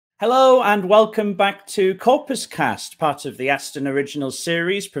Hello and welcome back to CorpusCast, part of the Aston Original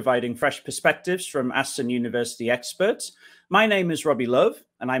series, providing fresh perspectives from Aston University experts. My name is Robbie Love,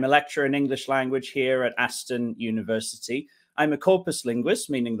 and I'm a lecturer in English language here at Aston University. I'm a corpus linguist,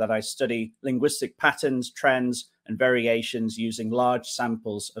 meaning that I study linguistic patterns, trends, and variations using large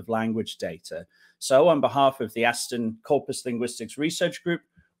samples of language data. So on behalf of the Aston Corpus Linguistics Research Group,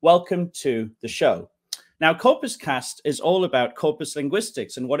 welcome to the show. Now, CorpusCast is all about corpus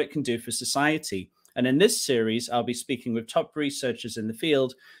linguistics and what it can do for society. And in this series, I'll be speaking with top researchers in the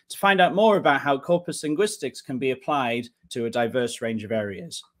field to find out more about how corpus linguistics can be applied to a diverse range of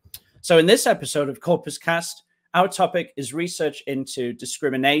areas. So in this episode of CorpusCast, our topic is research into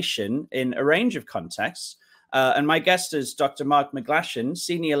discrimination in a range of contexts. And my guest is Dr. Mark McGlashan,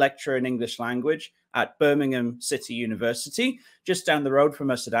 Senior Lecturer in English Language at Birmingham City University, just down the road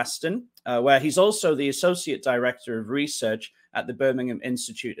from us at Aston, where he's also the Associate Director of Research at the Birmingham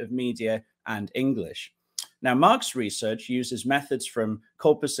Institute of Media and English. Now, Mark's research uses methods from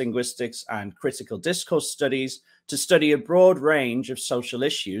corpus linguistics and critical discourse studies to study a broad range of social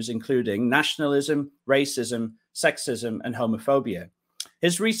issues, including nationalism, racism, sexism, and homophobia.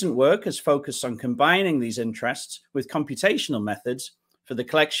 His recent work has focused on combining these interests with computational methods for the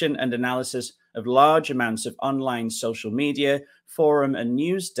collection and analysis of large amounts of online social media, forum, and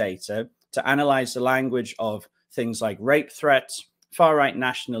news data to analyze the language of things like rape threats, far-right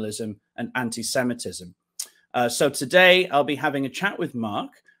nationalism, and anti-Semitism. So today I'll be having a chat with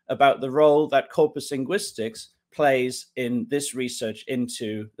Mark about the role that corpus linguistics plays in this research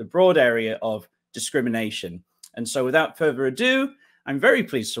into the broad area of discrimination. And so without further ado, I'm very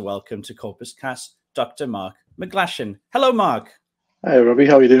pleased to welcome to CorpusCast Dr. Mark McGlashan. Hello, Mark. Hi, Robbie.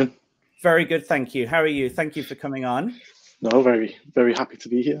 How are you doing? Very good, thank you. How are you? Thank you for coming on. No, very happy to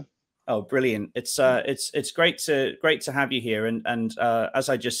be here. Oh, brilliant! It's great to have you here. And as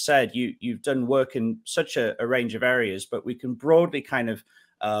I just said, you've done work in such a range of areas, but we can broadly kind of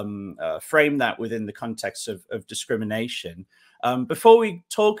frame that within the context of discrimination. Before we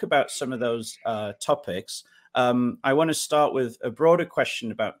talk about some of those topics, I want to start with a broader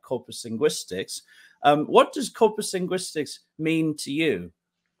question about corpus linguistics. What does corpus linguistics mean to you?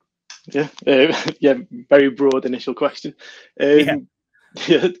 Yeah, very broad initial question.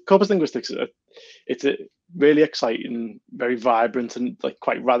 Yeah, corpus linguistics, it's a really exciting, very vibrant, and like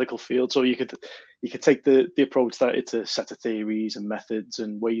quite radical field. So you could take the approach that it's a set of theories and methods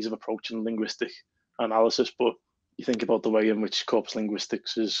and ways of approaching linguistic analysis, but you think about the way in which corpus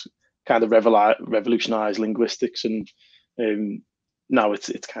linguistics has kind of revolutionized linguistics, and now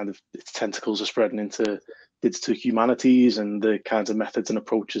its tentacles are spreading into digital humanities, and the kinds of methods and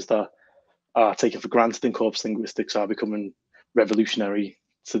approaches that are taken for granted in corpus linguistics are becoming revolutionary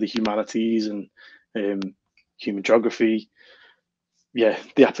to the humanities and human geography. Yeah,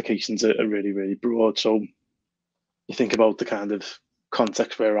 the applications are really, really broad. So you think about the kind of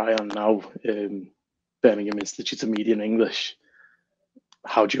context where I am now, Birmingham Institute of Media and English.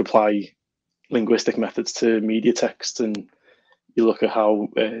 How do you apply linguistic methods to media text? And you look at how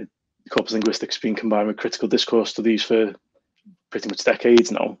corpus linguistics has been combined with critical discourse studies for pretty much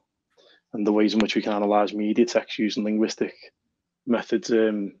decades now, and the ways in which we can analyze media text using linguistic methods.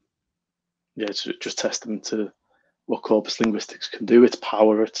 It's just testament to what corpus linguistics can do, its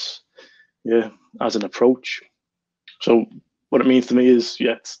power, its as an approach. So what it means to me is,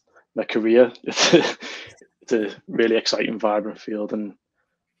 it's my career. It's a really exciting, vibrant field, and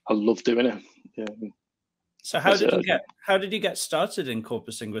I love doing it. So how did you get started in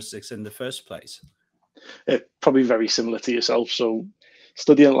corpus linguistics in the first place? Probably very similar to yourself. So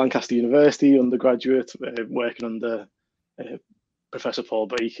studying at Lancaster University, undergraduate, working under Professor Paul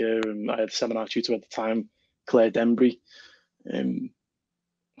Baker, and I had a seminar tutor at the time, Claire Denbury.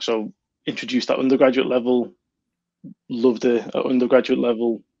 So introduced at undergraduate level, loved it at undergraduate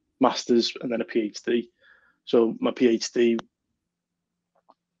level, master's, and then a PhD. So my PhD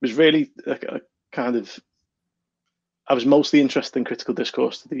was really a kind of, I was mostly interested in critical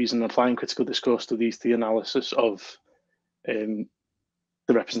discourse studies and applying critical discourse studies to the analysis of the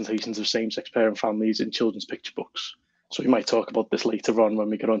representations of same-sex parent families in children's picture books. So we might talk about this later on when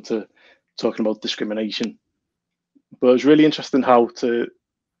we get on to talking about discrimination. But I was really interested in how to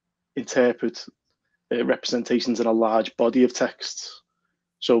interpret representations in a large body of texts.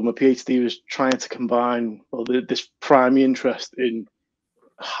 So my PhD was trying to combine this primary interest in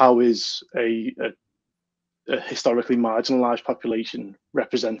how is a historically marginalized population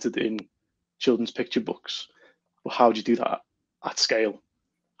represented in children's picture books. Well, how do you do that at scale?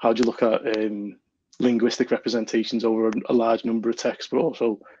 How do you look at linguistic representations over a large number of texts, but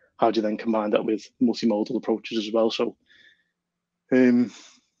also how do you then combine that with multimodal approaches as well? So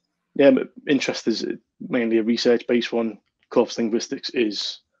yeah, interest is mainly a research-based one. Corpus Linguistics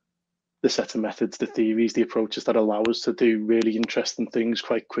is the set of methods, the theories, the approaches that allow us to do really interesting things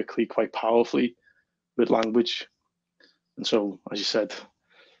quite quickly, quite powerfully with language. And so, as you said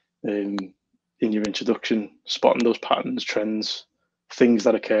in your introduction, spotting those patterns, trends, things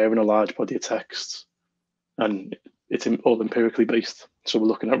that occur in a large body of text, and it's all empirically based. So we're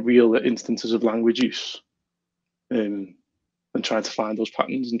looking at real instances of language use and trying to find those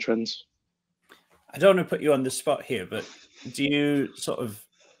patterns and trends. I don't want to put you on the spot here, but do you sort of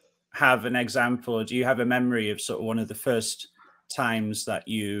have an example, or do you have a memory of sort of one of the first times that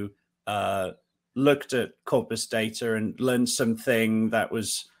you looked at corpus data and learned something that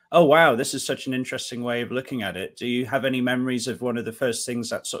was, oh, wow, this is such an interesting way of looking at it? Do you have any memories of one of the first things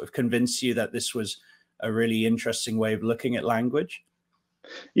that sort of convinced you that this was a really interesting way of looking at language?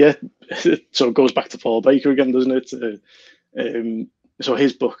 Yeah, so it goes back to Paul Baker again, doesn't it? So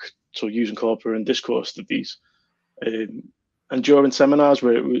his book, so Using Corpora and Discourse Studies, and during seminars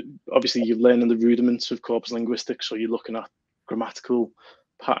where obviously you're learning the rudiments of corpus linguistics, so you're looking at grammatical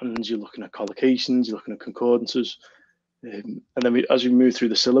patterns, you're looking at collocations, you're looking at concordances, and then as we move through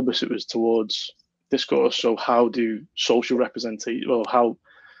the syllabus, it was towards discourse. So how do social representation, well,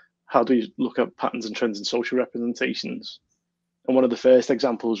 how do we look at patterns and trends in social representations? And one of the first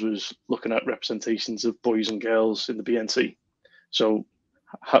examples was looking at representations of boys and girls in the BNC. So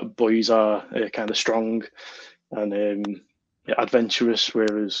boys are kind of strong and adventurous,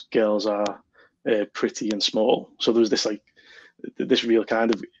 whereas girls are pretty and small. So there was this real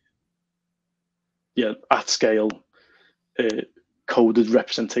kind of at scale coded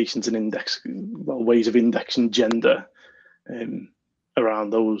representations and ways of indexing gender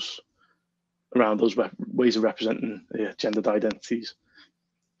around those ways of representing gendered identities.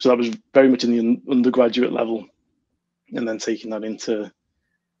 So that was very much in the undergraduate level, and then taking that into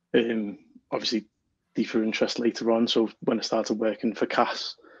obviously deeper interest later on. So when I started working for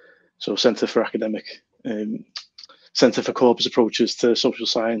CAS, so Centre for Corpus Approaches to Social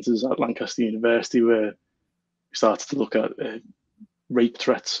Sciences at Lancaster University, where we started to look at rape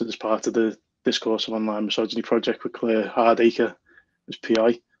threats as part of the Discourse of Online Misogyny project with Claire Hardacre as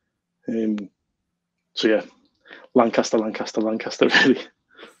PI. So yeah, Lancaster, really.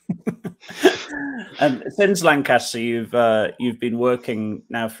 And since Lancaster, you've been working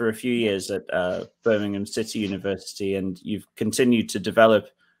now for a few years at Birmingham City University, and you've continued to develop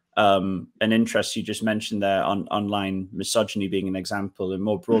an interest. You just mentioned there on online misogyny being an example, and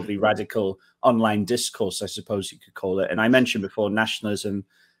more broadly radical online discourse, I suppose you could call it. And I mentioned before nationalism,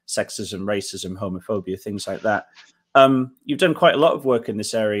 sexism, racism, homophobia, things like that. You've done quite a lot of work in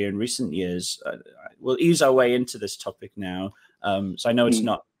this area in recent years. We'll ease our way into this topic now. So I know it's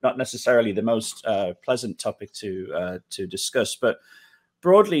not necessarily the most pleasant topic to discuss, but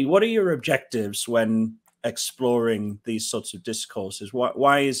broadly, what are your objectives when exploring these sorts of discourses?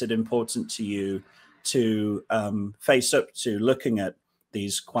 Why is it important to you to face up to looking at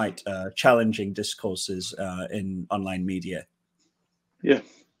these quite challenging discourses in online media? Yeah,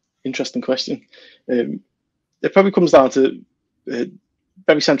 interesting question. It probably comes down to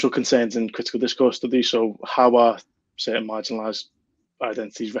very central concerns in critical discourse studies. So how are certain marginalised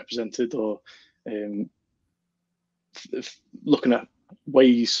identities represented, or looking at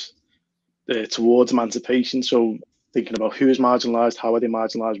ways towards emancipation. So thinking about who is marginalised, how are they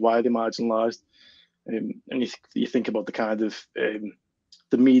marginalised, why are they marginalised, and you think about the kind of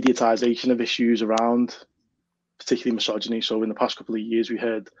the mediatisation of issues around particularly misogyny. So in the past couple of years, we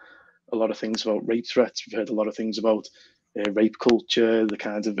heard a lot of things about rape threats. We've heard a lot of things about rape culture, the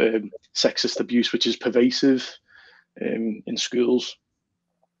kind of sexist abuse which is pervasive in schools.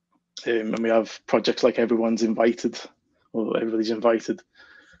 And we have projects like Everybody's Invited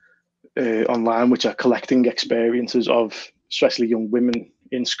online, which are collecting experiences of especially young women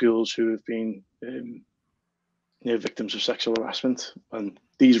in schools who have been victims of sexual harassment. And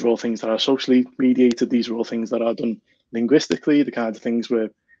these are all things that are socially mediated. These are all things that are done linguistically, the kind of things where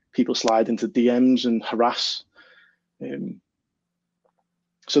people slide into DMs and harass.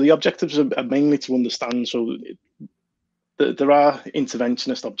 So the objectives are mainly to understand. So there are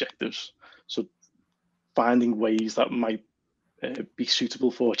interventionist objectives. So finding ways that might be suitable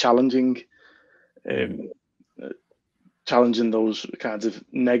for challenging those kinds of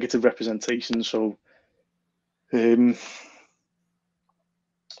negative representations. So, for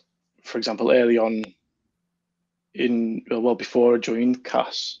example, early on before I joined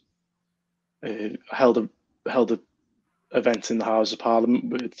CAS, I held a event in the House of Parliament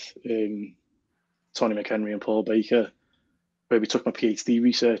with Tony McHenry and Paul Baker, where we took my PhD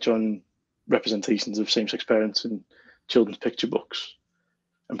research on representations of same-sex parents in children's picture books.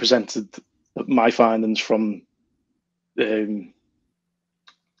 and presented my findings from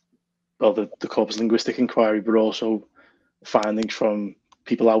well, the Corpus Linguistic inquiry, but also findings from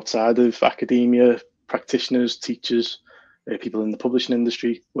people outside of academia, practitioners, teachers, people in the publishing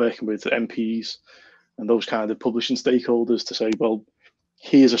industry, working with MPs and those kind of publishing stakeholders to say, well,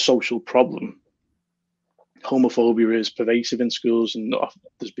 here's a social problem. Homophobia is pervasive in schools, and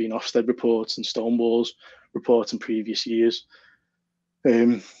there's been Ofsted reports and Stonewall's reports in previous years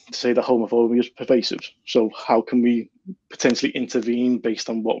to say that homophobia is pervasive. So how can we potentially intervene based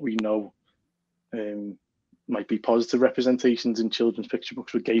on what we know might be positive representations in children's picture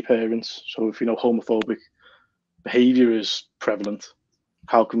books with gay parents? So if you know homophobic behaviour is prevalent,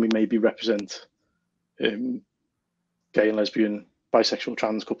 how can we maybe represent gay and lesbian, bisexual,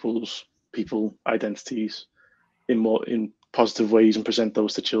 trans couples, people, identities in positive ways, and present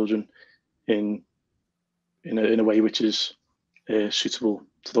those to children in a way which is suitable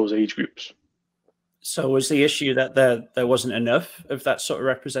to those age groups. So was the issue that there wasn't enough of that sort of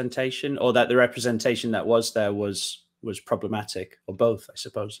representation, or that the representation that was there was problematic, or both, I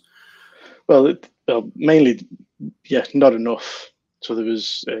suppose? Well, mainly, yeah, not enough. So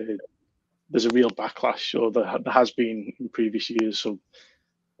there's a real backlash, or there has been in previous years. So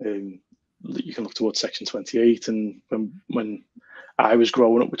you can look towards Section 28, and when I was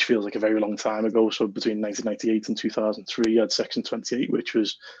growing up, which feels like a very long time ago, so between 1998 and 2003, I had Section 28, which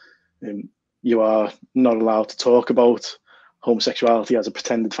was you are not allowed to talk about homosexuality as a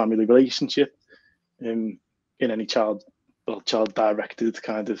pretended family relationship in any child-directed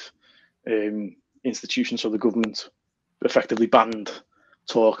kind of institution. So the government effectively banned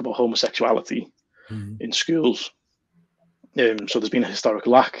talk about homosexuality in schools. So there's been a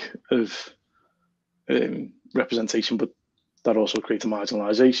historical lack of representation, but that also creates a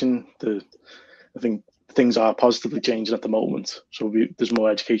marginalisation. I think things are positively changing at the moment. So there's more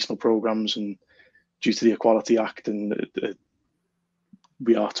educational programs, and due to the Equality Act, and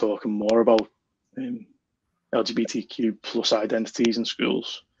we are talking more about LGBTQ plus identities in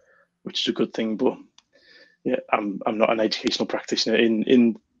schools, which is a good thing. But yeah, I'm not an educational practitioner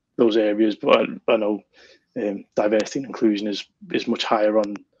in those areas, but I know diversity and inclusion is much higher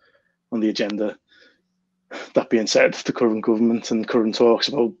on the agenda. That being said, the current government and current talks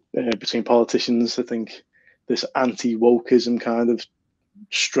about between politicians, I think this anti-wokeism kind of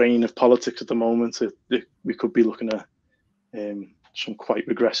strain of politics at the moment, we could be looking at some quite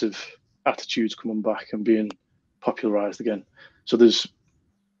regressive attitudes coming back and being popularised again. So there's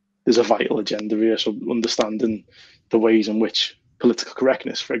a vital agenda here. So understanding the ways in which political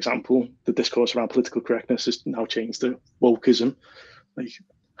correctness, for example, the discourse around political correctness has now changed to wokeism. Like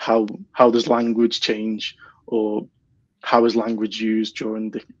how does language change, or how is language used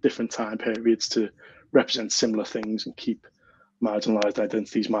during the different time periods to represent similar things and keep marginalised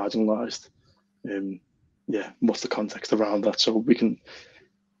identities marginalised? What's the context around that? So we can,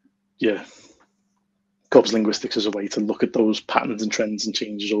 Corpus Linguistics is a way to look at those patterns and trends and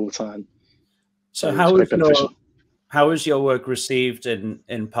changes over time. So how was your work received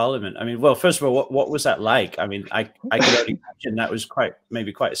in Parliament? I mean, well, first of all, what was that like? I mean, I can only imagine that was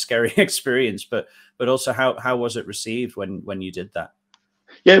maybe quite a scary experience, but also how was it received when you did that?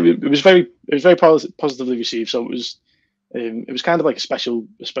 Yeah, it was very positively received. So it was kind of like a special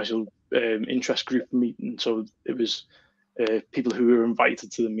interest group meeting. So it was people who were invited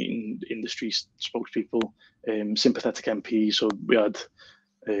to the meeting, industry spokespeople, sympathetic MPs. So we had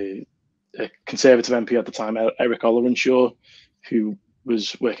a Conservative MP at the time, Eric Ollerenshaw, who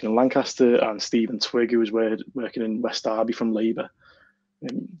was working in Lancaster, and Stephen Twigg, who was working in West Derby from Labour.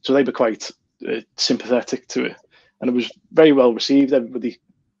 So they were quite sympathetic to it, and it was very well received. Everybody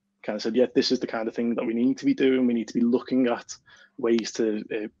kind of said, yeah, this is the kind of thing that we need to be doing. We need to be looking at ways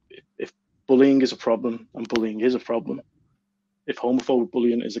to, if bullying is a problem, and bullying is a problem, if homophobic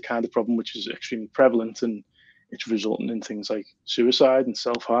bullying is a kind of problem which is extremely prevalent, and it's resulting in things like suicide and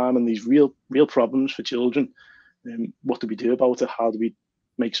self-harm and these real problems for children, what do we do about it? How do we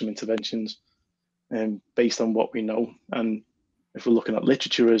make some interventions based on what we know? And if we're looking at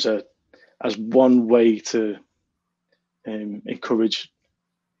literature as one way to encourage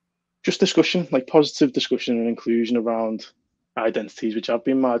just discussion, like positive discussion and inclusion around identities which have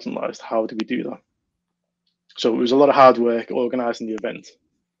been marginalised, how do we do that? So it was a lot of hard work organising the event.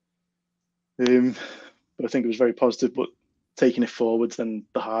 But I think it was very positive, but taking it forwards, then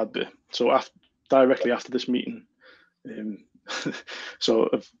the hard bit. So directly after this meeting, so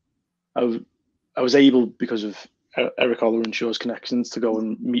I was able, because of Eric Ollerenshaw's connections, to go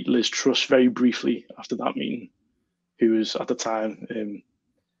and meet Liz Truss very briefly after that meeting, who was at the time,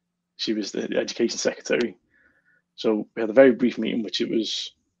 she was the education secretary. So we had a very brief meeting, which it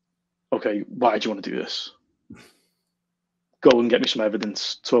was okay, why do you want to do this? Go and get me some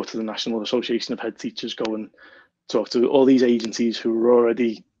evidence. Talk to the National Association of Head Teachers. Go and talk to all these agencies who are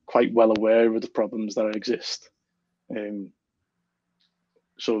already quite well aware of the problems that exist.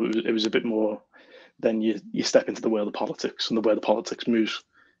 So it was a bit more. Then you step into the world of politics, and the world of politics moves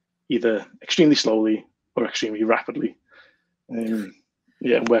either extremely slowly or extremely rapidly.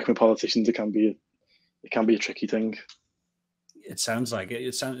 Yeah, and working with politicians, it can be a tricky thing. It sounds like it.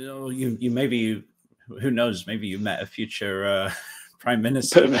 It sounds you who knows, maybe you met a future prime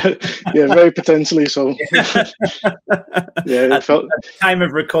minister. Yeah, very potentially so. Yeah, it felt, at the time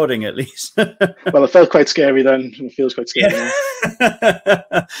of recording, at least. Well, it felt quite scary then, and it feels quite scary now.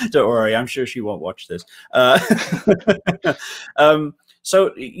 Don't worry, I'm sure she won't watch this.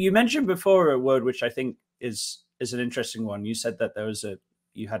 So you mentioned before a word which I think is an interesting one. You said that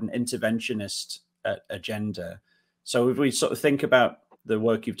you had an interventionist agenda. So if we sort of think about the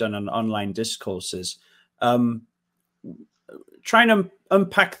work you've done on online discourses, trying to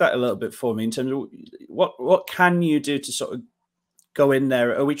unpack that a little bit for me in terms of what can you do to sort of go in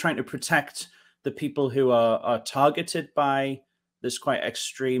there? Are we trying to protect the people who are targeted by this quite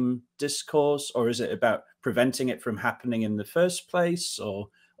extreme discourse, or is it about preventing it from happening in the first place, or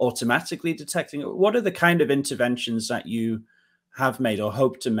automatically detecting it? What are the kind of interventions that you have made or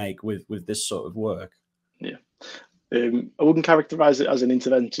hope to make with this sort of work? Yeah, I wouldn't characterize it as an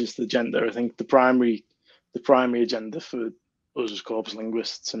interventionist agenda. I think the primary agenda for us as corpus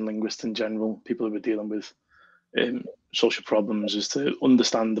linguists and linguists in general, people who are dealing with social problems, is to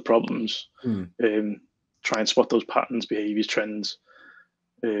understand the problems, try and spot those patterns, behaviours, trends,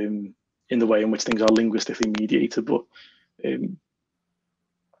 in the way in which things are linguistically mediated. But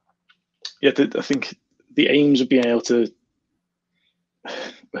yeah, I think the aims of being able to,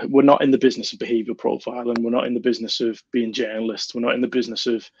 we're not in the business of behaviour profiling, we're not in the business of being journalists, we're not in the business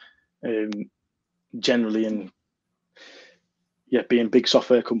of generally being big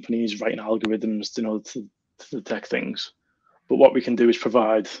software companies writing algorithms to detect things. But what we can do is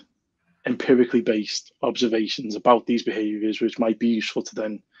provide empirically based observations about these behaviours, which might be useful to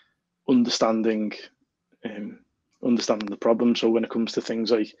then understanding the problem. So when it comes to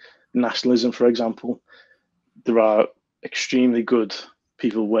things like nationalism, for example, there are extremely good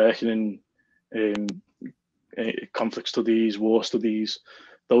people working in conflict studies, war studies,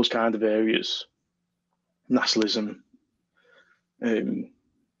 those kind of areas, nationalism,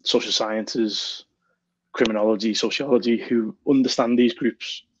 social sciences, criminology, sociology, who understand these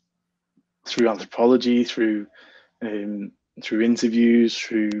groups through anthropology, through interviews,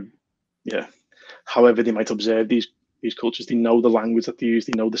 through however they might observe these cultures. They know the language that they use,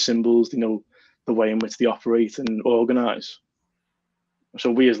 they know the symbols, they know the way in which they operate and organize.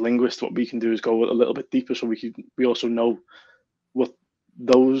 So we as linguists, what we can do is go a little bit deeper, so we also know what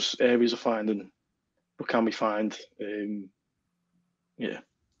those areas are finding, but can we find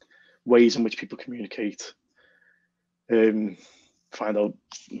ways in which people communicate, find out,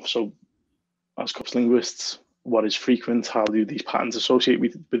 so as corpus linguists, what is frequent, how do these patterns associate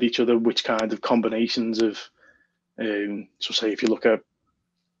with each other, which kind of combinations of, so say if you look at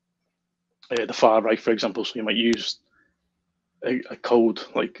the far right, for example, so you might use a code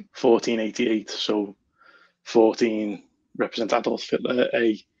like 1488, so 14 represents Adolf Hitler,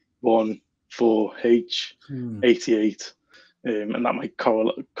 A1, 4H, 88, and that might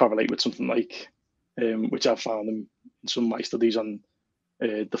correlate with something like, which I've found in some of my studies on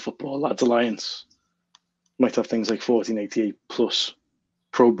the Football Lads Alliance, might have things like 1488 plus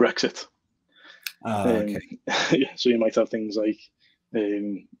pro-Brexit. Okay. So you might have things like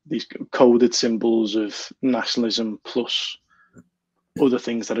these coded symbols of nationalism plus other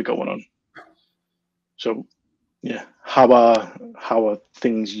things that are going on. So how are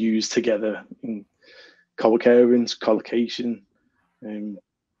things used together in co-occurrence, collocation,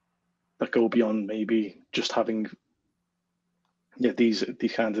 that go beyond maybe just having these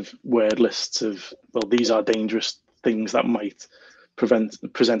kind of word lists of, well, these are dangerous things that might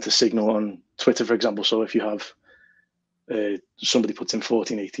present a signal on Twitter, for example. So if you have somebody puts in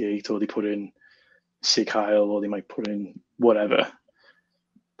 1488, or they put in Sig Heil, or they might put in whatever,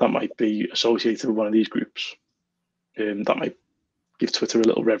 that might be associated with one of these groups. That might give Twitter a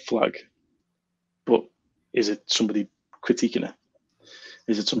little red flag. But is it somebody critiquing it?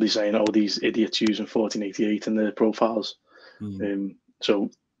 Is it somebody saying, oh, these idiots using 1488 in their profiles?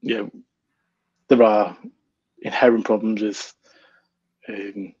 So there are inherent problems with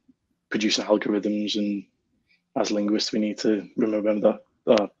producing algorithms, and as linguists we need to remember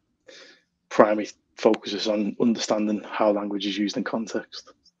that our primary focus is on understanding how language is used in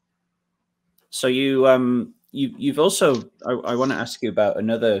context. So you've also, I want to ask you about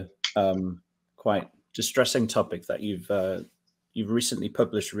another quite distressing topic that you've recently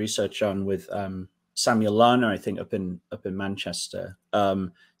published research on with Samuel Larner, I think, up in Manchester.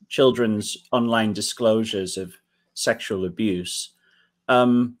 Children's online disclosures of sexual abuse.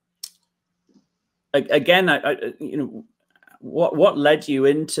 Again, you know, what led you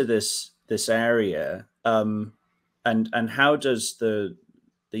into this area, and how does the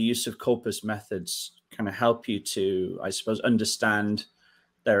use of corpus methods kind of help you to, I suppose, understand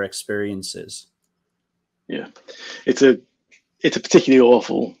their experiences? Yeah, it's a particularly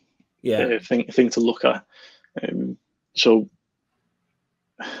awful thing to look at. So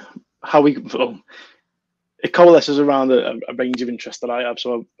how it coalesces around a range of interests that I have.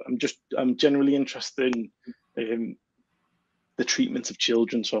 So I'm generally interested in the treatment of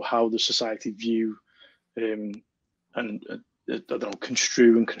children. So how does society view and I don't know,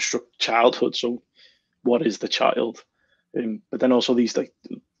 construe and construct childhood? So what is the child? But then also these like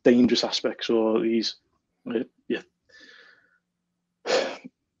dangerous aspects, or these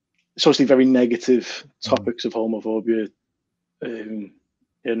socially very negative topics of homophobia,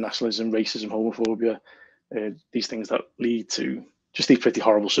 nationalism, racism, homophobia, these things that lead to just these pretty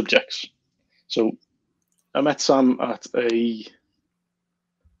horrible subjects. So I met Sam at a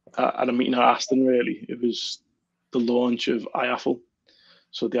meeting at Aston. Really, it was the launch of IAFL,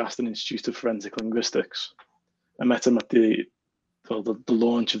 so the Aston Institute of Forensic Linguistics. I met him at the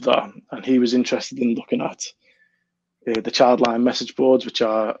launch of that, and he was interested in looking at the Childline message boards, which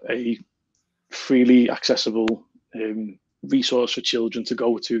are a freely accessible resource for children to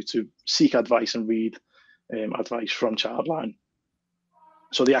go to seek advice and read advice from Childline.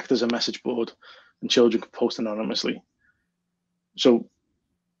 So they act as a message board, and children can post anonymously. So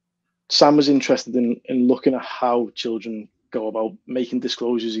Sam was interested in looking at how children go about making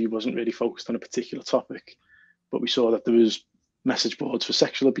disclosures. He wasn't really focused on a particular topic, but we saw that there was message boards for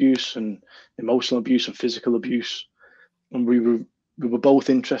sexual abuse and emotional abuse and physical abuse, and we were both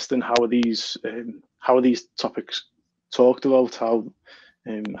interested in how are these topics talked about, how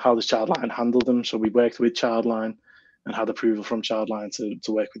does Childline handle them. So we worked with Childline and had approval from Childline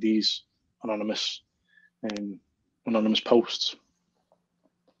to work with these anonymous posts.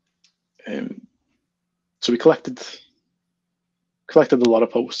 So we collected a lot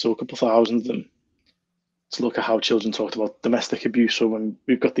of posts, so a couple thousand of them, to look at how children talked about domestic abuse. So when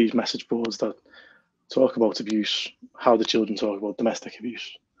we've got these message boards that talk about abuse, how the children talk about domestic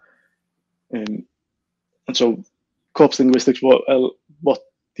abuse. And so Corpus Linguistics, what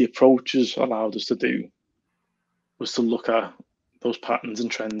the approaches allowed us to do was to look at those patterns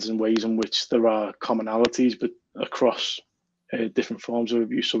and trends and ways in which there are commonalities, but across different forms of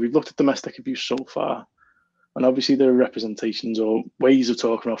abuse. So we've looked at domestic abuse so far, and obviously there are representations or ways of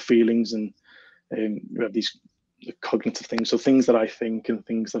talking about feelings, and we have these cognitive things, so things that I think and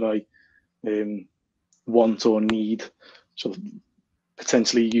things that I want or need. So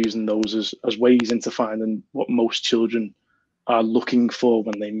potentially using those as ways into finding what most children are looking for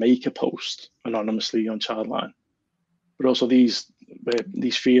when they make a post anonymously on Childline. But also these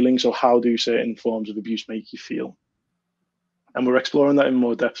feelings, or how do certain forms of abuse make you feel? And we're exploring that in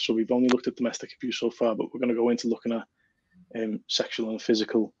more depth. So we've only looked at domestic abuse so far, but we're going to go into looking at sexual and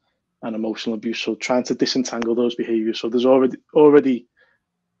physical and emotional abuse. So trying to disentangle those behaviors. So there's already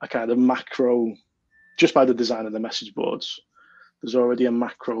a kind of macro, just by the design of the message boards, there's already a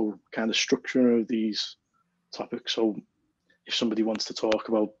macro kind of structure of these topics. So if somebody wants to talk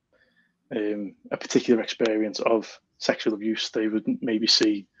about a particular experience of sexual abuse, they would maybe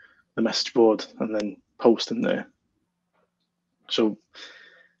see the message board and then post in there. So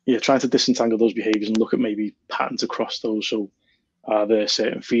yeah, trying to disentangle those behaviors and look at maybe patterns across those. So are there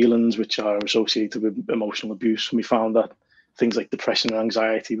certain feelings which are associated with emotional abuse? And we found that things like depression and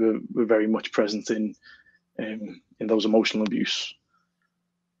anxiety were very much present in those emotional abuse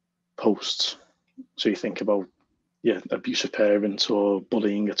posts. So you think about abusive parents, or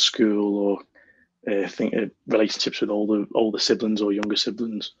bullying at school, or relationships with older siblings or younger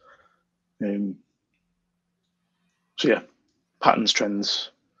siblings. So yeah, patterns,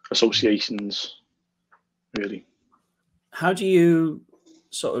 trends, associations, really. How do you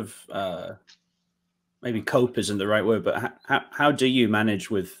sort of maybe cope isn't the right word, but how do you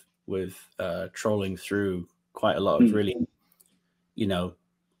manage with trawling through quite a lot of really,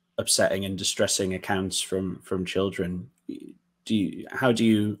 upsetting and distressing accounts from children?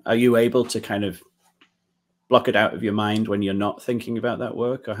 Are you able to kind of block it out of your mind when you're not thinking about that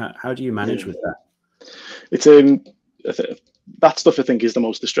work, or how do you manage with that? It's that stuff I think is the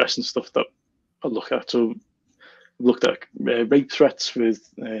most distressing stuff that I look at. So I've looked at rape threats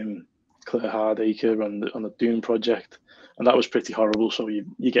with Claire Hardacre on the Dune project. and that was pretty horrible. So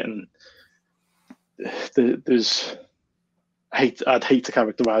you're getting there's I'd hate to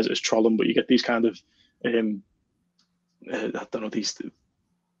characterize it as trolling, but you get these kind of I don't know,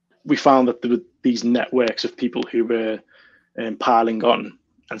 we found that there were these networks of people who were piling on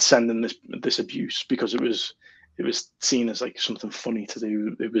and sending this abuse because it was seen as like something funny to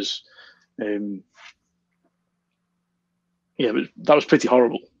do. It was that was pretty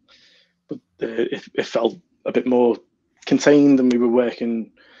horrible, but it felt a bit more contained, and we were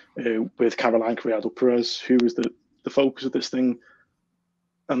working with Caroline Criado-Perez, who was the focus of this thing,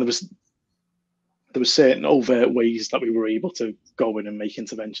 and there was certain overt ways that we were able to go in and make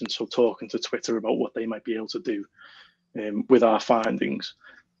interventions. So talking to Twitter about what they might be able to do with our findings.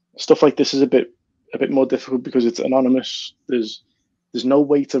 Stuff like this is a bit more difficult because it's anonymous. There's no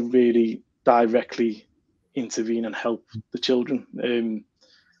way to really directly intervene and help the children.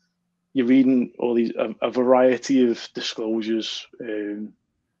 You're reading all these a variety of disclosures,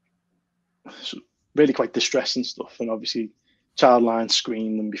 really quite distressing stuff, and obviously Childline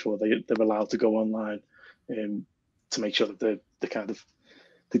screen them before they're allowed to go online, to make sure that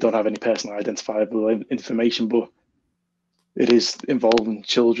they don't have any personal identifiable information. But it is involving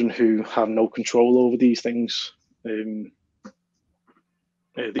children who have no control over these things. They're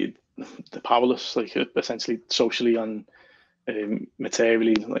powerless, like essentially socially and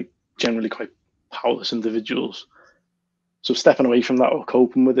materially, like generally quite powerless individuals. So stepping away from that or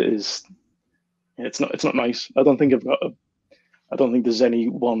coping with it it's not nice. I don't think there's any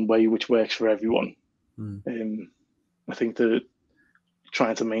one way which works for everyone. I think that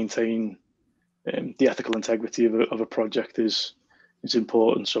trying to maintain the ethical integrity of a project is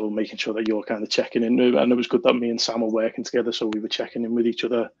important. So making sure that you're kind of checking in, and it was good that me and Sam were working together, so we were checking in with each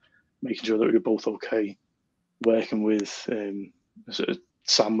other, making sure that we were both okay. Working with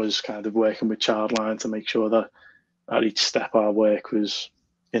Sam was kind of working with Childline to make sure that at each step our work was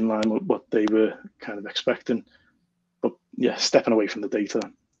in line with what they were kind of expecting. But yeah, stepping away from the data,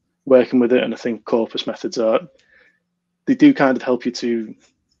 working with it, and I think corpus methods they do kind of help you to.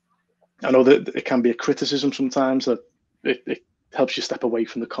 I know that it can be a criticism sometimes that it helps you step away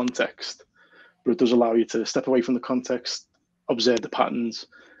from the context, but it does allow you to step away from the context, observe the patterns,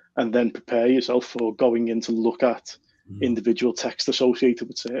 and then prepare yourself for going in to look at individual text associated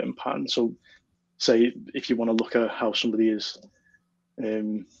with certain patterns. So say if you want to look at how somebody is, I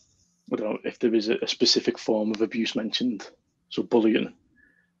don't know, if there is a specific form of abuse mentioned, so bullying,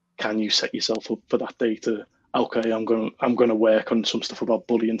 can you set yourself up for that data? Okay, I'm going to work on some stuff about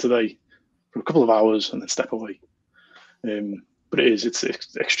bullying today for a couple of hours and then step away. But it's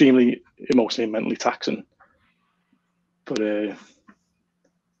extremely emotionally and mentally taxing. But I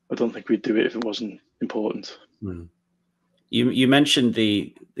don't think we'd do it if it wasn't important. You mentioned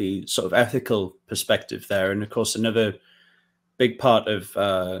the sort of ethical perspective there, and of course another big part of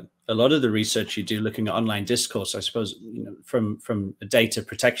a lot of the research you do looking at online discourse, I suppose, from a data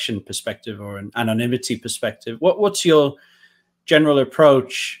protection perspective or an anonymity perspective. What's your general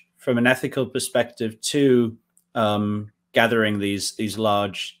approach from an ethical perspective to gathering these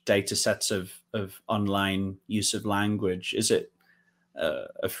large data sets of online use of language? Is it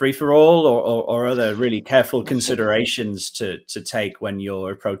a free-for-all, or are there really careful considerations to take when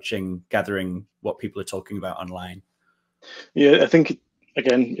you're approaching gathering what people are talking about online? Yeah, I think,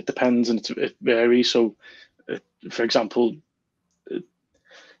 again, it depends and it varies. So, for example,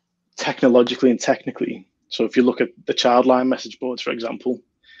 technologically and technically, so if you look at the Childline message boards, for example,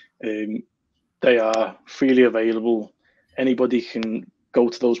 they are freely available. Anybody can go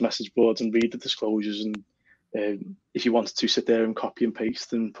to those message boards and read the disclosures, and if you wanted to sit there and copy and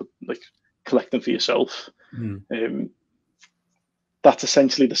paste and collect them for yourself, that's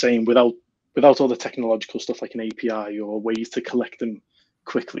essentially the same without all the technological stuff like an API or ways to collect them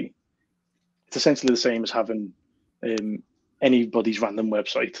quickly. It's essentially the same as having anybody's random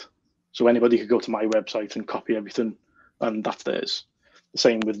website. So anybody could go to my website and copy everything, and that's theirs. The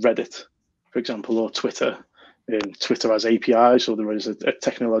same with Reddit, for example, or Twitter. Twitter has APIs, so there is a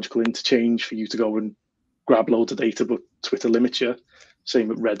technological interchange for you to go and grab loads of data, but Twitter limits you. Same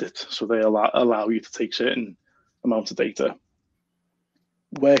with Reddit, so they allow you to take certain amounts of data.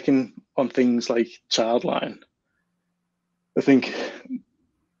 Working on things like Childline, I think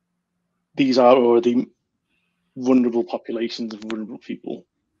these are already vulnerable populations of vulnerable people.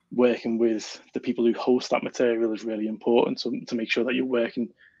 Working with the people who host that material is really important. So to make sure that you're working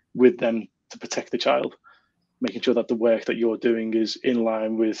with them to protect the child, making sure that the work that you're doing is in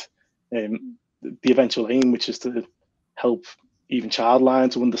line with the eventual aim, which is to help even Childline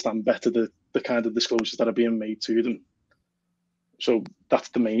to understand better the kind of disclosures that are being made to them. So that's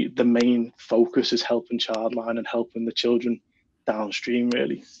the main focus, is helping Childline and helping the children downstream,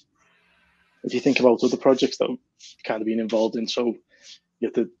 really. If you think about other projects that I've kind of been involved in, so yeah,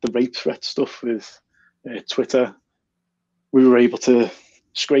 the rape threat stuff with Twitter, we were able to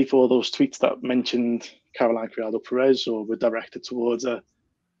scrape all those tweets that mentioned Caroline Criado Perez or were directed towards her,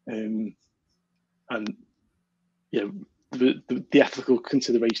 and yeah, the ethical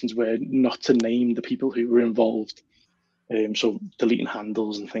considerations were not to name the people who were involved, so deleting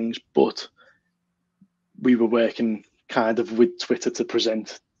handles and things, but we were working kind of with Twitter to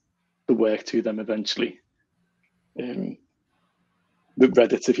present the work to them eventually. With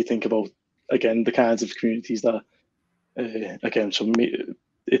Reddit, if you think about, again, the kinds of communities that, again, so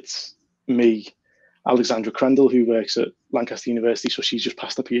it's me, Alexandra Crandall, who works at Lancaster University, so she's just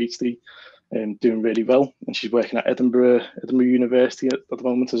passed her PhD, doing really well, and she's working at Edinburgh University at the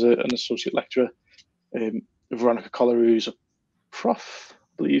moment as an associate lecturer. Veronica Collar, who's a prof, I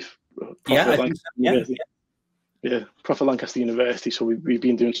believe. I think so. Yeah, prof at Lancaster University. So we've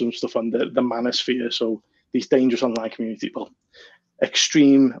been doing some stuff on the manosphere, so these dangerous online communities, well,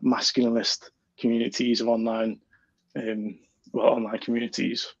 extreme masculinist communities of online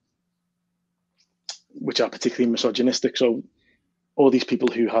communities, which are particularly misogynistic. So all these people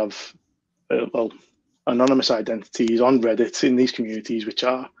who have anonymous identities on Reddit in these communities, which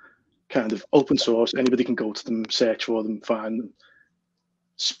are kind of open source, anybody can go to them, search for them, find them,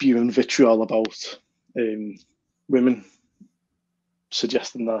 spewing vitriol about women,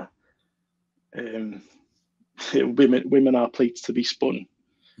 suggesting that women are plates to be spun.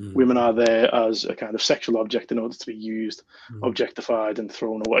 Women are there as a kind of sexual object in order to be used, objectified and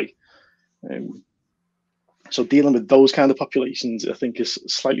thrown away. So dealing with those kind of populations, I think, is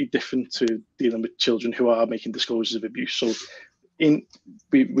slightly different to dealing with children who are making disclosures of abuse. So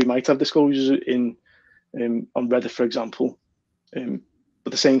we might have disclosures on Reddit, for example,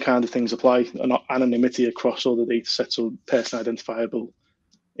 but the same kind of things apply. Anonymity across all the data sets, so person identifiable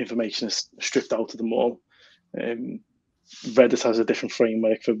information is stripped out of them all. Reddit has a different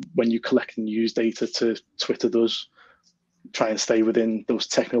framework for when you collect and use data to Twitter does. Try and stay within those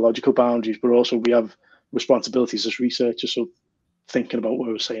technological boundaries, but also we have responsibilities as researchers. So thinking about what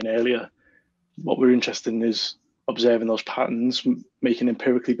I was saying earlier, what we're interested in is observing those patterns, making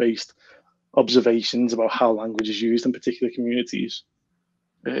empirically based observations about how language is used in particular communities.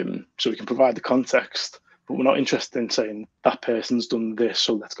 So we can provide the context, but we're not interested in saying that person's done this,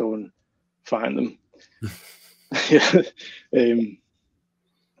 so let's go and find them.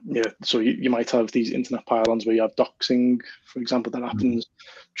 So you might have these internet pylons where you have doxing, for example, that happens.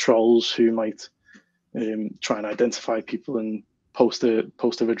 Trolls who might try and identify people and post their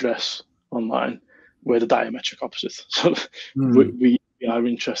address online. We're the diametric opposite. So we are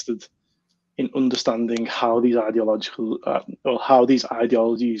interested in understanding how these ideologies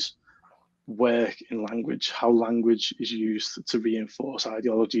work in language, how language is used to reinforce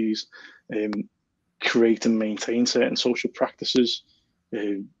ideologies, create and maintain certain social practices,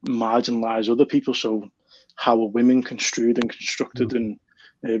 marginalize other people. So how are women construed and constructed and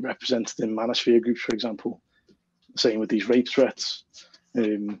represented in manosphere groups, for example. Same with these rape threats.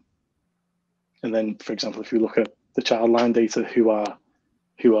 And then, for example, if you look at the Childline data, who are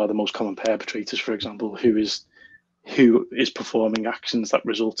the most common perpetrators, for example, who is performing actions that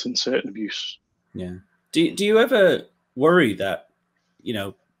result in certain abuse. Yeah. Do you ever worry that,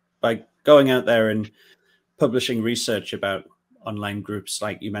 by going out there and publishing research about online groups,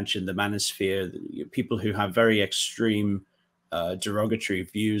 like you mentioned, the manosphere, people who have very extreme derogatory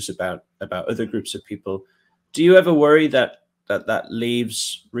views about other groups of people, do you ever worry that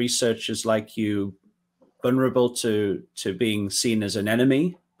leaves researchers like you vulnerable to being seen as an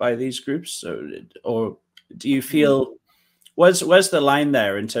enemy by these groups, or do you feel where's the line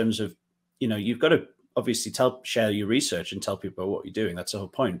there in terms of, you've got to obviously share your research and tell people what you're doing, that's the whole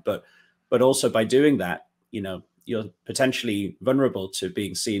point, but also by doing that, you're potentially vulnerable to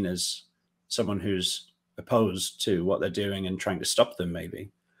being seen as someone who's opposed to what they're doing and trying to stop them,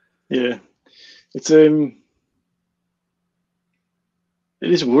 maybe. Yeah, it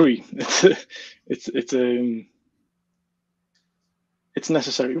is a worry. It's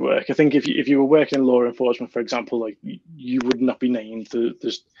necessary work. I think if you were working in law enforcement, for example, like you would not be named.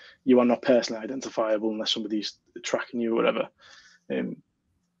 You are not personally identifiable unless somebody's tracking you or whatever. But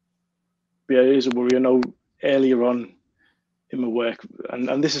yeah, it is a worry. I know earlier on in my work,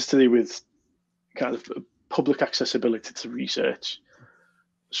 and this is to do with kind of public accessibility to research.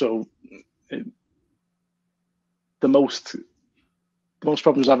 So the most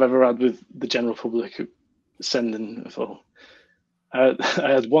problems I've ever had with the general public sending. I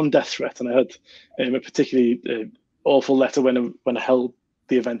had one death threat, and I had a particularly awful letter when I held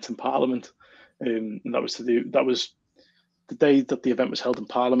the event in Parliament, and that was the day that the event was held in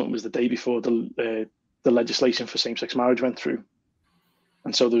Parliament was the day before the legislation for same-sex marriage went through,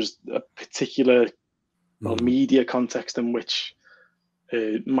 and so there's a particular media context in which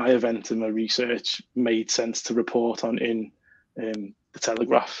my event and my research made sense to report on in the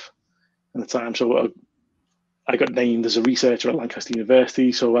Telegraph at the time. So I got named as a researcher at Lancaster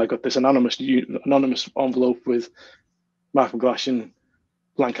University, so I got this anonymous envelope with Mark McGlashan,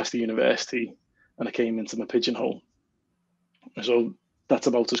 Lancaster University, and I came into my pigeonhole. So that's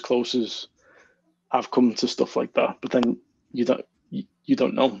about as close as I've come to stuff like that. But then you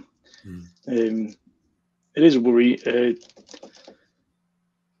don't know. It is a worry.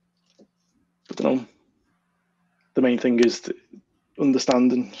 But no, the main thing is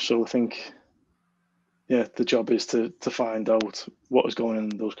understanding. So I think, yeah, the job is to find out what is going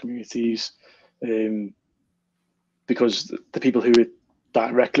on in those communities, because the people who it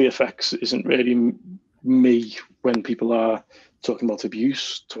directly affects isn't really me when people are talking about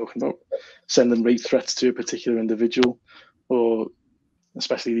abuse, talking about sending rape threats to a particular individual, or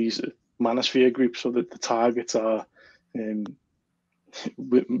especially these manosphere groups, so that the targets are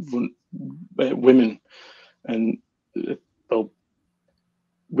women. And well,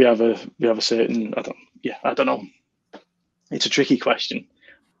 we have a certain, I don't know. It's a tricky question.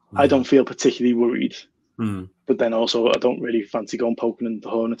 I don't feel particularly worried, but then also I don't really fancy going poking in the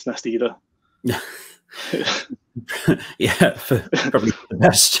hornet's nest either. Yeah, probably the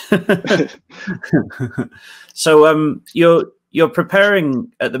best. So you're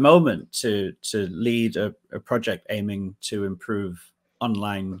preparing at the moment to lead a project aiming to improve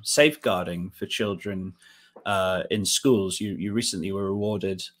online safeguarding for children in schools. You recently were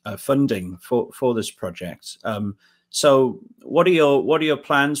awarded funding for this project. So what are your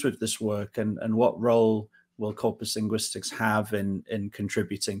plans with this work, and what role will Corpus Linguistics have in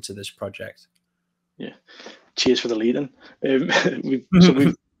contributing to this project? Yeah, cheers for the lead-in. We've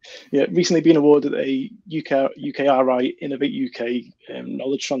recently been awarded a UKRI Innovate UK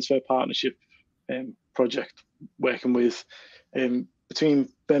knowledge transfer partnership project, working with between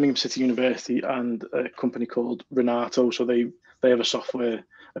Birmingham City University and a company called Renato. So they have a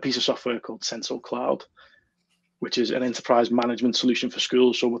piece of software called Senso Cloud, which is an enterprise management solution for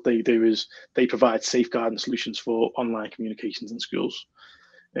schools. So what they do is they provide safeguarding solutions for online communications in schools.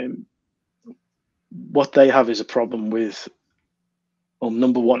 What they have is a problem with, well,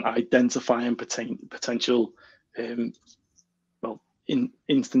 number one, identifying potential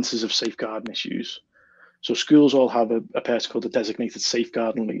instances of safeguarding issues. So schools all have a person called a designated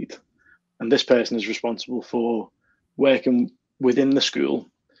safeguarding lead, and this person is responsible for working within the school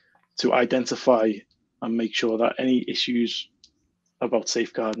to identify and make sure that any issues about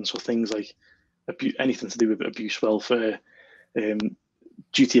safeguarding, so things like anything to do with abuse, welfare,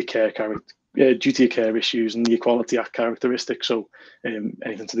 duty of care issues, and the Equality Act characteristics, so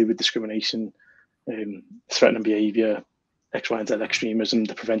anything to do with discrimination, threatening behaviour, X, Y, and Z extremism,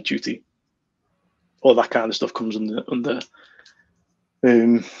 the prevent duty, all that kind of stuff comes under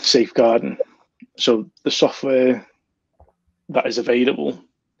safeguarding. So the software that is available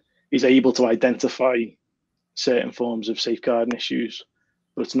is able to identify certain forms of safeguarding issues,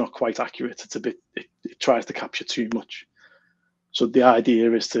 but it's not quite accurate. It tries to capture too much. So the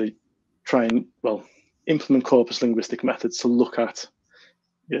idea is to try and, well, implement corpus linguistic methods to look at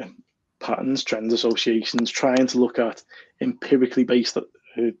patterns, trends, associations, trying to look at empirically based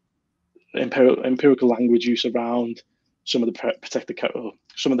empirical language use around some of the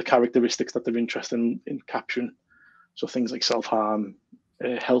some of the characteristics that they're interested in capturing. So things like self-harm,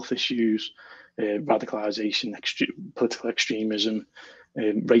 health issues, radicalization, political extremism,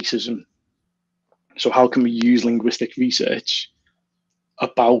 racism. So how can we use linguistic research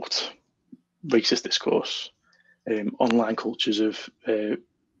about racist discourse, online cultures of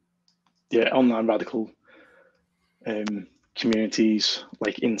online radical communities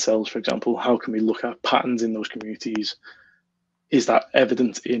like incels, for example? How can we look at patterns in those communities? Is that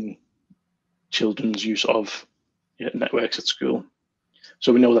evident in children's use of networks at school?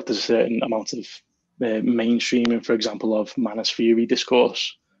 So we know that there's a certain amount of mainstreaming, for example, of manosphere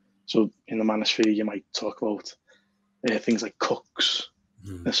discourse. So in the manosphere, you might talk about things like cooks.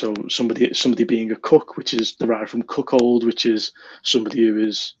 So somebody being a cook, which is derived from cuckold, which is somebody who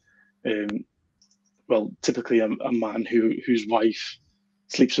is, typically a man whose wife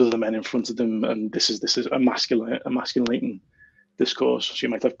sleeps with other men in front of them, and this is emasculating discourse. So you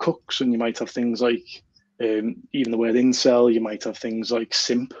might have cooks, and you might have things like even the word incel. You might have things like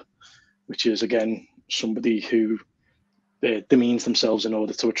simp, which is again somebody who demeans themselves in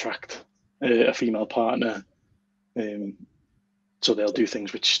order to attract a female partner. So they'll do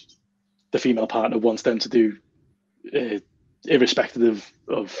things which the female partner wants them to do, irrespective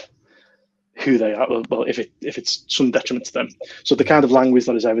of who they are. Well, if it's some detriment to them. So the kind of language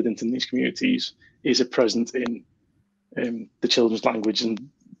that is evident in these communities, is it present in the children's language, and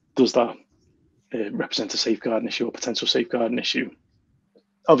does that represent a safeguarding issue or potential safeguarding issue?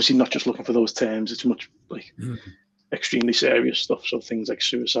 Obviously, not just looking for those terms. It's much like extremely serious stuff. So things like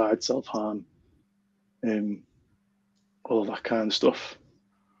suicide, self-harm, all of that kind of stuff.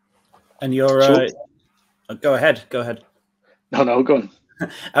 And you're go ahead. No, go on.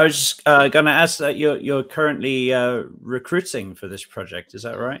 I was just going to ask that you're currently recruiting for this project. Is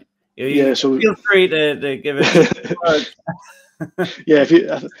that right? Yeah. So feel free to give it. Yeah,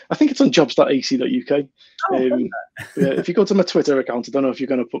 I think it's on jobs.ac.uk. Yeah, if you go to my Twitter account, I don't know if you're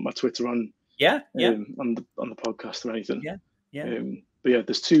going to put my Twitter on. Yeah. On the podcast or anything. Yeah. But yeah,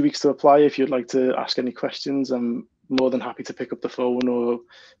 there's 2 weeks to apply. If you'd like to ask any questions, I'm more than happy to pick up the phone. Or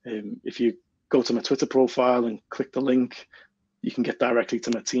if you go to my Twitter profile and click the link, you can get directly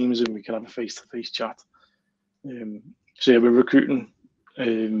to my Teams and we can have a face-to-face chat. So yeah, we're recruiting.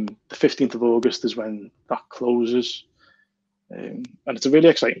 The 15th of August is when that closes. And it's a really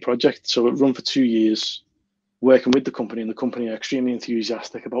exciting project. So it run for 2 years, working with the company, and the company are extremely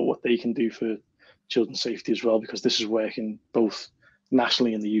enthusiastic about what they can do for children's safety as well, because this is working both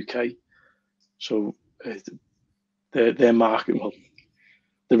nationally in the UK. So their market, well,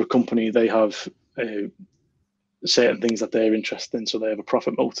 they're a company, they have certain things that they're interested in. So they have a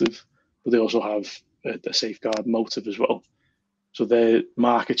profit motive, but they also have a safeguard motive as well. So their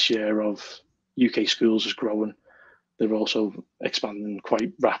market share of UK schools is growing. They're also expanding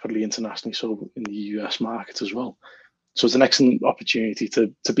quite rapidly internationally, so in the US market as well. So it's an excellent opportunity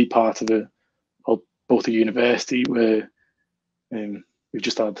to be part of both a university where we've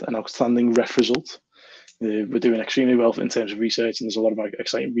just had an outstanding ref result. We're doing extremely well in terms of research, and there's a lot of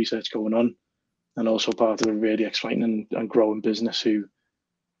exciting research going on, and also part of a really exciting and growing business who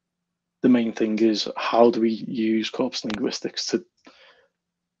the main thing is, how do we use corpus linguistics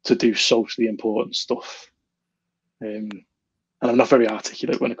to do socially important stuff? And I'm not very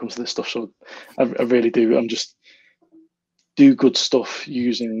articulate when it comes to this stuff, so I really do. I'm just do good stuff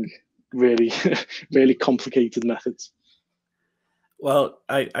using really, really complicated methods. Well,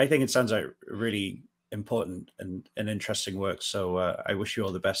 I think it sounds like really important and interesting work. So I wish you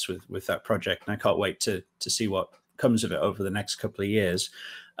all the best with that project, and I can't wait to see what comes of it over the next couple of years.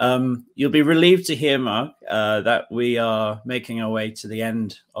 You'll be relieved to hear, Mark, that we are making our way to the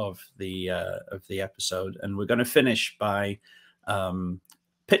end of the episode, and we're going to finish by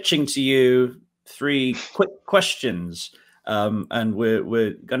pitching to you 3 quick questions, and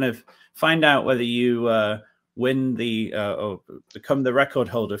we're going to find out whether you win or become the record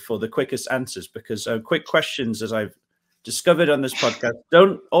holder for the quickest answers, because quick questions, as I've discovered on this podcast,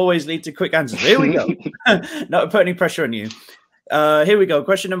 don't always lead to quick answers. Here we go. Not put any pressure on you. Here we go.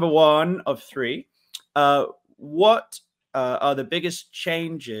 Question number 1 of 3. What are the biggest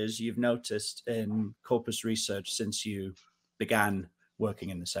changes you've noticed in corpus research since you began working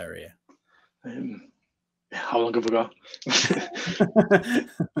in this area? How long have I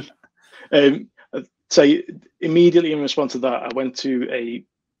got? So immediately in response to that, I went to a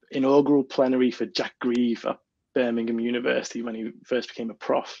inaugural plenary for Jack Grieve at Birmingham University when he first became a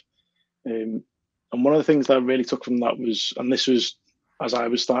prof. And one of the things that I really took from that was, and this was as I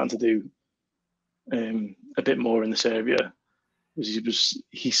was starting to do a bit more in this area,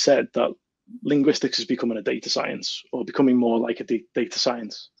 he said that linguistics is becoming a data science, or becoming more like a data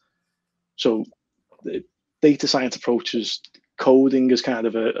science. So the data science approaches coding is kind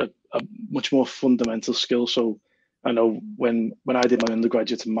of a much more fundamental skill. So I know when I did my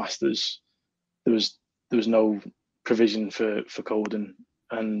undergraduate and masters, there was no provision for coding,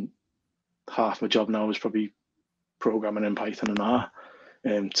 and half my job now is probably programming in Python and R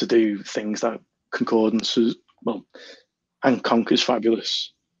to do things that concordances, well, ANCONC is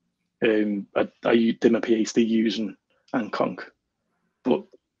fabulous. I did my PhD using ANCONC, but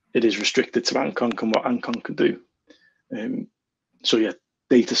it is restricted to ANCONC and what ANCONC can do. So yeah,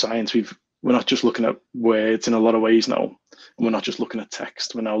 data science, we're not just looking at words in a lot of ways now, and we're not just looking at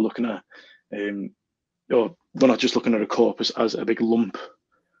text. We're now looking at, or we're not just looking at a corpus as a big lump.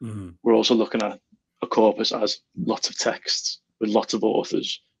 Mm-hmm. We're also looking at a corpus as lots of texts with lots of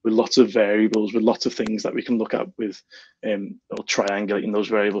authors, with lots of variables, with lots of things that we can look at with, or triangulating those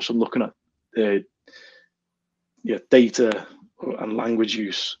variables. So looking at data and language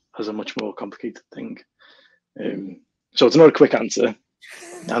use as a much more complicated thing. So it's not a quick answer.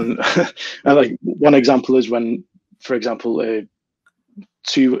 And like one example is when, for example,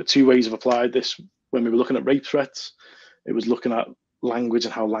 two ways I've applied this when we were looking at rape threats, it was looking at language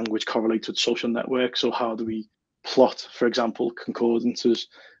and how language correlates with social networks. So how do we plot, for example, concordances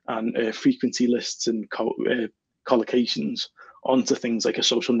and frequency lists and collocations onto things like a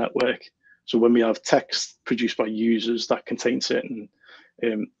social network? So when we have text produced by users that contain certain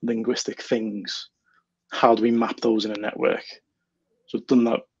linguistic things, how do we map those in a network? So I've done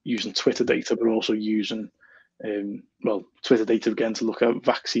that using Twitter data, but also using Twitter data again to look at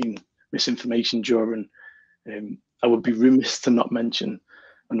vaccine misinformation during. I would be remiss to not mention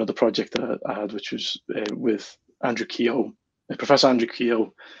another project that I had, which was with Andrew Keogh, Professor Andrew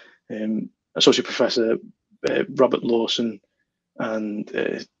Keogh, Associate Professor Robert Lawson, and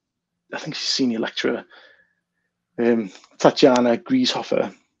I think she's Senior Lecturer Tatiana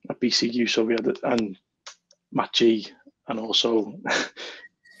Grieshofer at BCU. So we had and Matt G, and also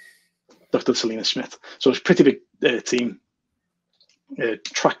Dr. Selena Schmidt. So it's a pretty big team.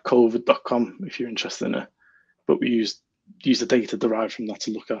 Trackcovid.com if you're interested in it. But we used the data derived from that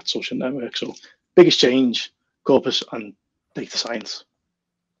to look at social networks. So biggest change, corpus and data science.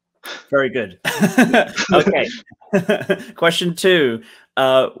 Very good. Okay. Question 2.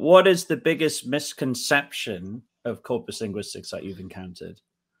 What is the biggest misconception of corpus linguistics that you've encountered?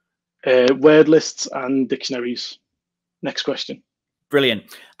 Word lists and dictionaries. Next question. Brilliant.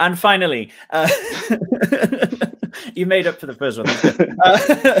 And finally, you made up for the first one.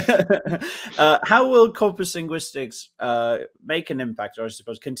 How will corpus linguistics make an impact, or I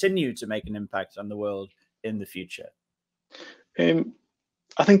suppose continue to make an impact on the world in the future?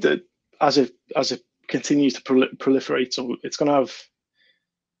 I think that as it continues to proliferate, so it's going to have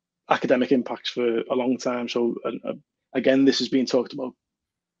academic impacts for a long time. So again, this is being talked about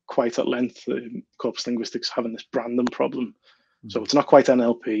quite at length. Corpus linguistics having this Brandon problem. So it's not quite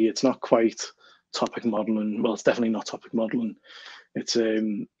NLP, it's not quite topic modeling. Well, it's definitely not topic modeling. It's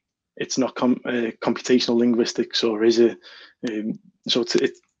not computational linguistics, or is it? So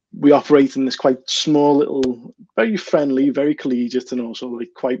we operate in this quite small little, very friendly, very collegiate, and also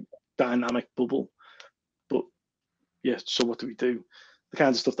like quite dynamic bubble. But yeah, so what do we do? The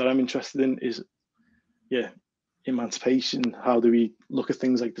kinds of stuff that I'm interested in is, emancipation. How do we look at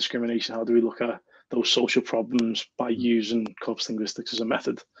things like discrimination? How do we look at those social problems by using corpus linguistics as a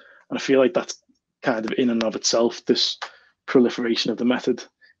method? And I feel like that's kind of in and of itself, this proliferation of the method.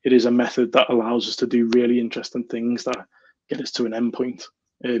 It is a method that allows us to do really interesting things that get us to an endpoint.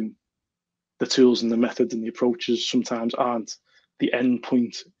 The tools and the methods and the approaches sometimes aren't the end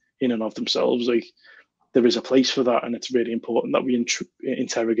point in and of themselves. Like, there is a place for that, and it's really important that we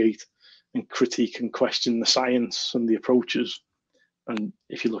interrogate and critique and question the science and the approaches. And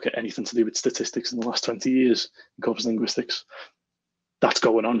if you look at anything to do with statistics in the last 20 years in corpus linguistics, that's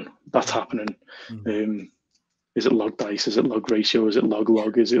going on, that's happening. Is it log dice? Is it log ratio? Is it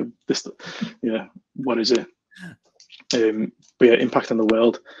log? Is it this? Yeah, what is it? But yeah, impact on the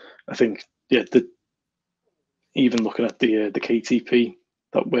world. I think, even looking at the KTP,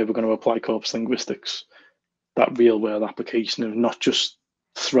 that where we're going to apply corpus linguistics, that real world application of not just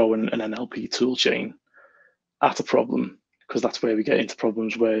throwing an NLP tool chain at a problem, because that's where we get into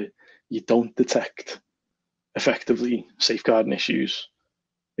problems where you don't detect effectively safeguarding issues.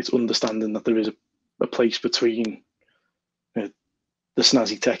 It's understanding that there is a place between the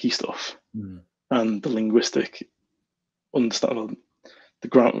snazzy techie stuff and the linguistic, understand the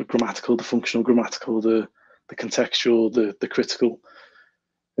grammatical, the functional grammatical, the contextual, the critical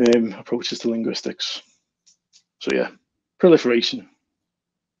approaches to linguistics. So yeah, proliferation.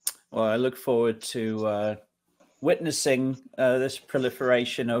 Well, I look forward to witnessing this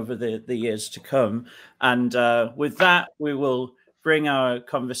proliferation over the years to come. And with that, we will bring our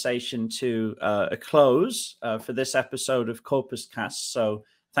conversation to a close for this episode of CorpusCast. So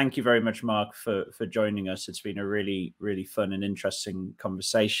thank you very much, Mark, for joining us. It's been a really, really fun and interesting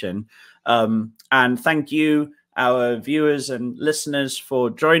conversation. And thank you, our viewers and listeners, for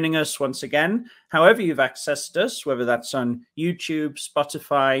joining us once again. However you've accessed us, whether that's on YouTube,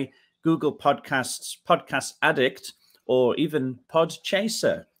 Spotify, Google Podcasts, Podcast Addict, or even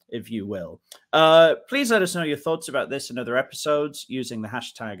Podchaser, if you will. Please let us know your thoughts about this and other episodes using the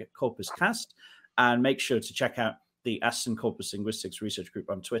hashtag CorpusCast, and make sure to check out the Aston Corpus Linguistics Research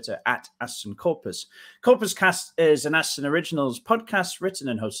Group on Twitter at Aston Corpus. CorpusCast is an Aston Originals podcast written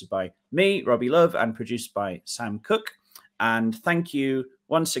and hosted by me, Robbie Love, and produced by Sam Cook. And thank you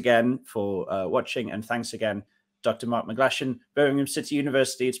once again for watching, and thanks again, Dr. Mark McGlashan, Birmingham City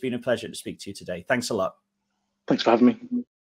University. It's been a pleasure to speak to you today. Thanks a lot. Thanks for having me.